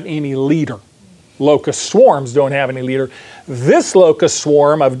don't have any leader. Locust swarms don't have any leader. This locust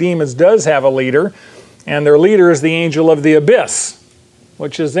swarm of demons does have a leader, and their leader is the angel of the abyss,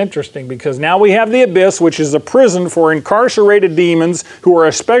 which is interesting because now we have the abyss, which is a prison for incarcerated demons who are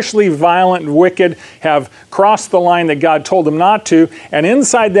especially violent and wicked, have crossed the line that God told them not to, and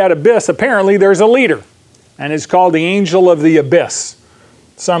inside that abyss, apparently there's a leader, and it's called the angel of the abyss.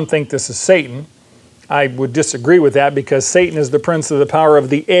 Some think this is Satan. I would disagree with that because Satan is the prince of the power of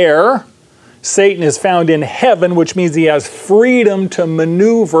the air. Satan is found in heaven, which means he has freedom to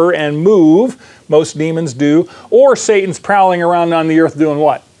maneuver and move. Most demons do. Or Satan's prowling around on the earth doing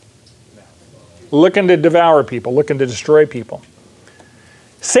what? Looking to devour people, looking to destroy people.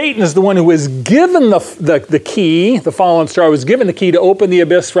 Satan is the one who was given the key, the fallen star was given the key to open the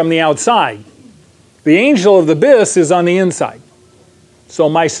abyss from the outside. The angel of the abyss is on the inside. So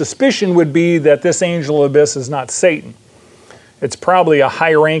my suspicion would be that this angel of the abyss is not Satan. It's probably a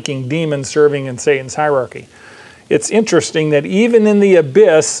high-ranking demon serving in Satan's hierarchy. It's interesting that even in the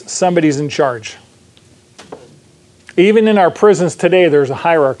abyss, somebody's in charge. Even in our prisons today, there's a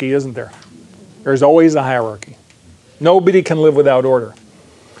hierarchy, isn't there? There's always a hierarchy. Nobody can live without order.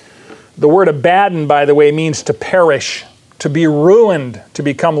 The word Abaddon, by the way, means to perish, to be ruined, to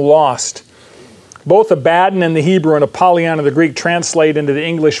become lost. Both Abaddon in the Hebrew and Apollyon in the Greek translate into the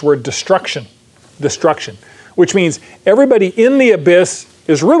English word destruction. Destruction. Which means everybody in the abyss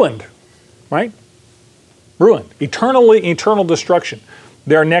is ruined, right? Ruined. Eternal destruction.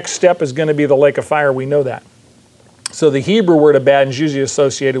 Their next step is going to be the lake of fire. We know that. So the Hebrew word Abaddon is usually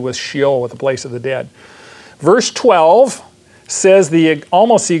associated with Sheol, with the place of the dead. Verse 12 says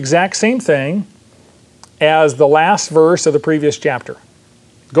almost the exact same thing as the last verse of the previous chapter.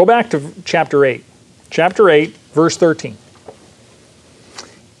 Go back to chapter 8. Chapter 8, verse 13.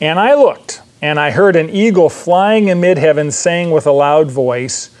 And I looked, and I heard an eagle flying in mid-heaven, saying with a loud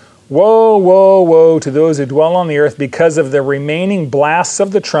voice, Woe, woe, woe to those who dwell on the earth because of the remaining blasts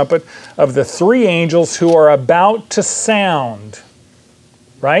of the trumpet of the three angels who are about to sound.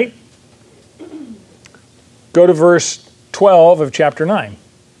 Right? Go to verse 12 of chapter 9.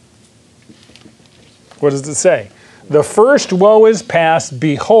 What does it say? The first woe is past.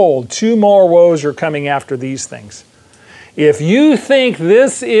 Behold, two more woes are coming after these things. If you think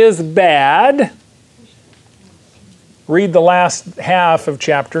this is bad, read the last half of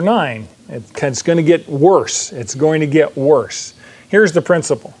chapter 9. It's going to get worse. It's going to get worse. Here's the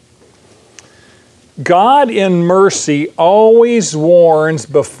principle. God in mercy always warns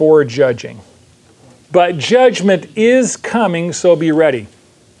before judging. But judgment is coming, so be ready.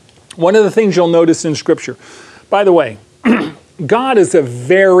 One of the things you'll notice in Scripture, by the way, God is a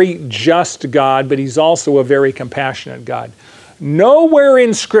very just God, but He's also a very compassionate God. Nowhere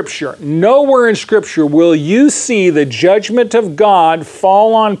in Scripture will you see the judgment of God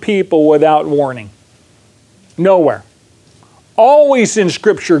fall on people without warning. Nowhere. Always in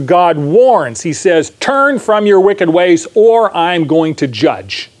Scripture, God warns. He says, turn from your wicked ways or I'm going to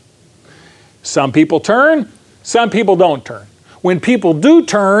judge. Some people turn, some people don't turn. When people do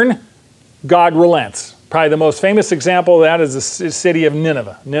turn, God relents. Probably the most famous example of that is the city of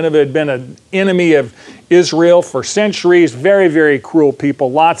Nineveh. Nineveh had been an enemy of Israel for centuries. Very, very cruel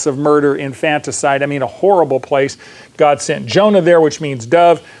people. Lots of murder, infanticide. I mean, a horrible place. God sent Jonah there, which means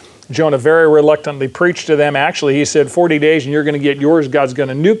dove. Jonah very reluctantly preached to them. Actually, he said, 40 days and you're going to get yours. God's going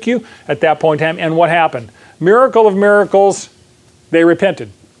to nuke you at that point in time. And what happened? Miracle of miracles, they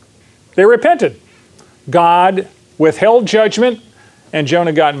repented. They repented. God withheld judgment, and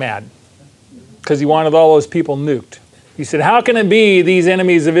Jonah got mad because he wanted all those people nuked. He said, how can it be these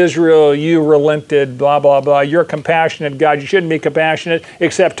enemies of Israel, you relented, blah, blah, blah. You're a compassionate God. You shouldn't be compassionate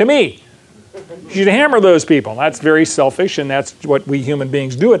except to me. You should hammer those people. That's very selfish, and that's what we human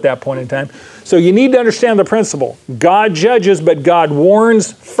beings do at that point in time. So you need to understand the principle. God judges, but God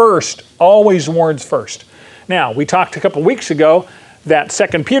warns first, always warns first. Now, we talked a couple weeks ago that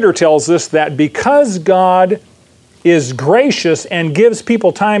 2 Peter tells us that because God is gracious and gives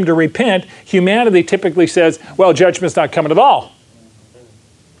people time to repent, humanity typically says, well, judgment's not coming at all.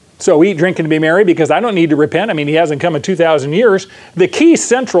 So eat, drink, and be merry because I don't need to repent. I mean, He hasn't come in 2,000 years. The key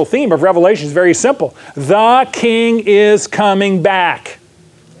central theme of Revelation is very simple. The King is coming back.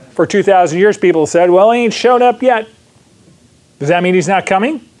 For 2,000 years, people said, well, He ain't showed up yet. Does that mean He's not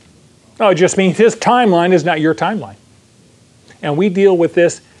coming? No, it just means His timeline is not your timeline. And we deal with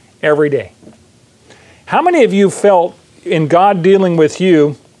this every day. How many of you felt in God dealing with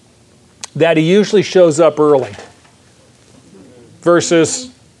you that He usually shows up early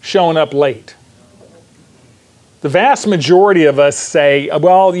versus showing up late? The vast majority of us say,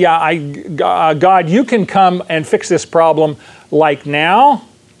 well, yeah, God, you can come and fix this problem like now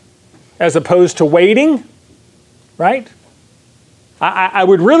as opposed to waiting, right? I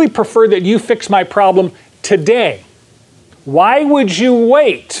would really prefer that you fix my problem today. Why would you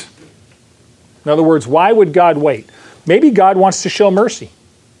wait? In other words, why would God wait? Maybe God wants to show mercy.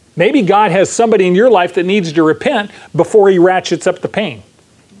 Maybe God has somebody in your life that needs to repent before He ratchets up the pain.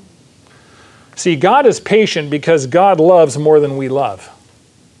 See, God is patient because God loves more than we love.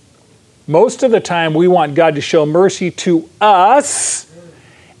 Most of the time, we want God to show mercy to us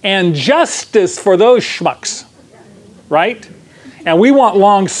and justice for those schmucks, right? And we want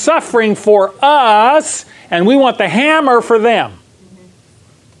long suffering for us, and we want the hammer for them,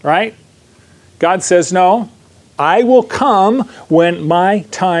 right? God says, no, I will come when my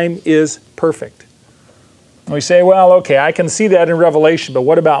time is perfect. And we say, well, okay, I can see that in Revelation, but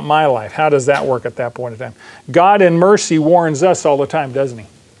what about my life? How does that work at that point in time? God in mercy warns us all the time, doesn't He?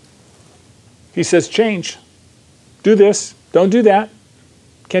 He says, change. Do this. Don't do that.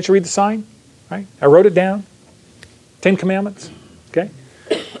 Can't you read the sign? Right? I wrote it down. 10 Commandments. Okay?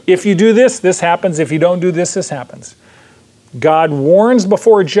 If you do this, this happens. If you don't do this, this happens. God warns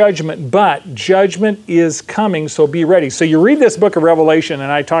before judgment, but judgment is coming, so be ready. So you read this book of Revelation, and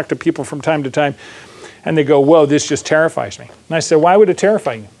I talk to people from time to time, and they go, whoa, this just terrifies me. And I say, why would it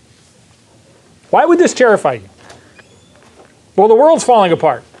terrify you? Why would this terrify you? Well, the world's falling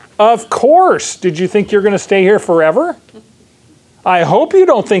apart. Of course. Did you think you're going to stay here forever? I hope you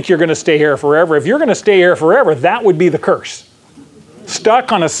don't think you're going to stay here forever. If you're going to stay here forever, that would be the curse.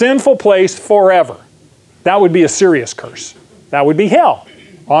 Stuck on a sinful place forever. That would be a serious curse. That would be hell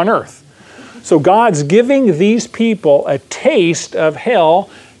on earth. So God's giving these people a taste of hell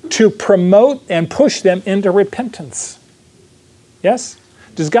to promote and push them into repentance. Yes?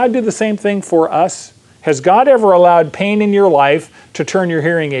 Does God do the same thing for us? Has God ever allowed pain in your life to turn your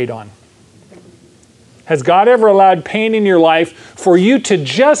hearing aid on? Has God ever allowed pain in your life for you to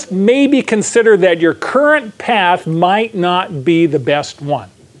just maybe consider that your current path might not be the best one?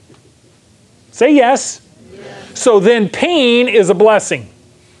 Say yes. Yes. So then pain is a blessing.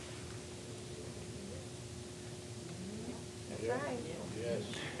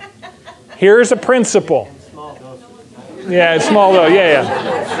 Here's a principle. Yeah, it's small though.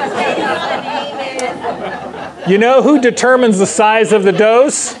 Yeah. You know who determines the size of the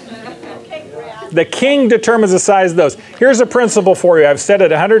dose? The king determines the size of those. Here's a principle for you. I've said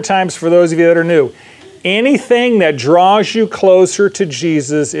it 100 times for those of you that are new. Anything that draws you closer to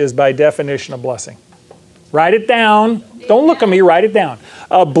Jesus is by definition a blessing. Write it down. Don't look at me, write it down.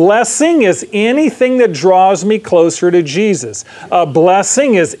 A blessing is anything that draws me closer to Jesus. A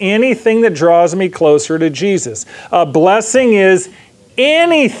blessing is anything that draws me closer to Jesus. A blessing is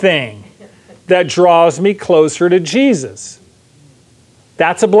anything that draws me closer to Jesus.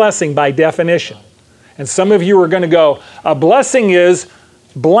 That's a blessing by definition. And some of you are going to go, a blessing is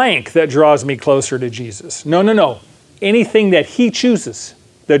blank that draws me closer to Jesus. No. Anything that He chooses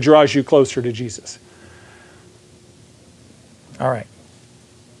that draws you closer to Jesus. All right.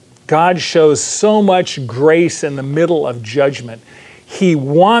 God shows so much grace in the middle of judgment. He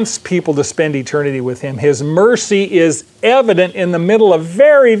wants people to spend eternity with Him. His mercy is evident in the middle of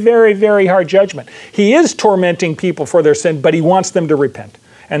very, very, very hard judgment. He is tormenting people for their sin, but He wants them to repent.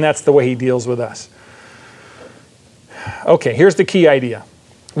 And that's the way He deals with us. Okay, here's the key idea.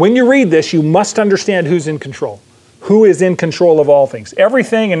 When you read this, you must understand who's in control. Who is in control of all things.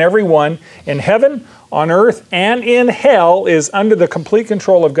 Everything and everyone in heaven, on earth, and in hell is under the complete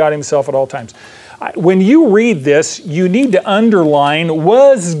control of God Himself at all times. When you read this, you need to underline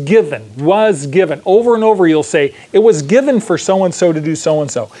was given. Over and over you'll say, it was given for so-and-so to do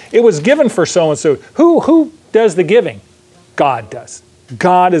so-and-so. It was given for so-and-so. Who does the giving? God does.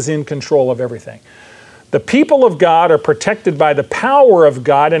 God is in control of everything. The people of God are protected by the power of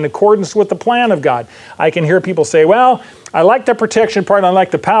God in accordance with the plan of God. I can hear people say, well, I like the protection part and I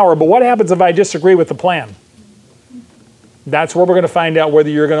like the power, but what happens if I disagree with the plan? That's where we're going to find out whether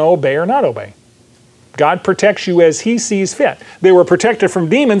you're going to obey or not obey. God protects you as He sees fit. They were protected from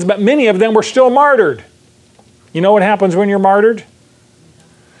demons, but many of them were still martyred. You know what happens when you're martyred?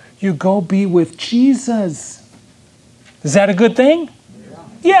 You go be with Jesus. Is that a good thing?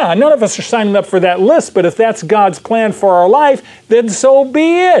 Yeah, none of us are signing up for that list, but if that's God's plan for our life, then so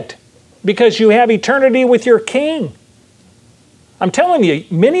be it. Because you have eternity with your King. I'm telling you,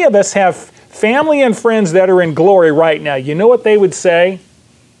 many of us have family and friends that are in glory right now. You know what they would say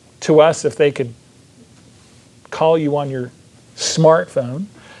to us if they could call you on your smartphone?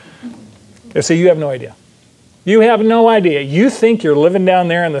 They say, you have no idea. You have no idea. You think you're living down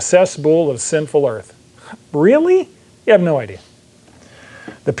there in the cesspool of sinful earth. Really? You have no idea.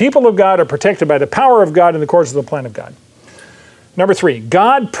 The people of God are protected by the power of God in the course of the plan of God. Number 3,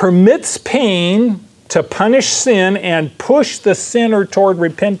 God permits pain to punish sin and push the sinner toward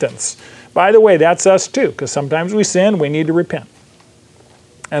repentance. By the way, that's us too, because sometimes we sin, we need to repent.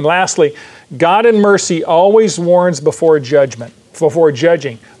 And lastly, God in mercy always warns before judging.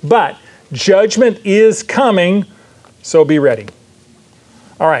 But judgment is coming, so be ready.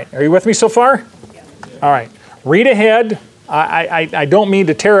 All right, are you with me so far? All right, read ahead. I don't mean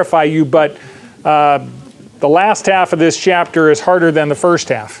to terrify you, but the last half of this chapter is harder than the first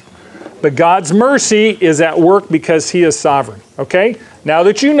half. But God's mercy is at work because He is sovereign. Okay? Now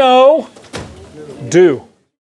that you know, do.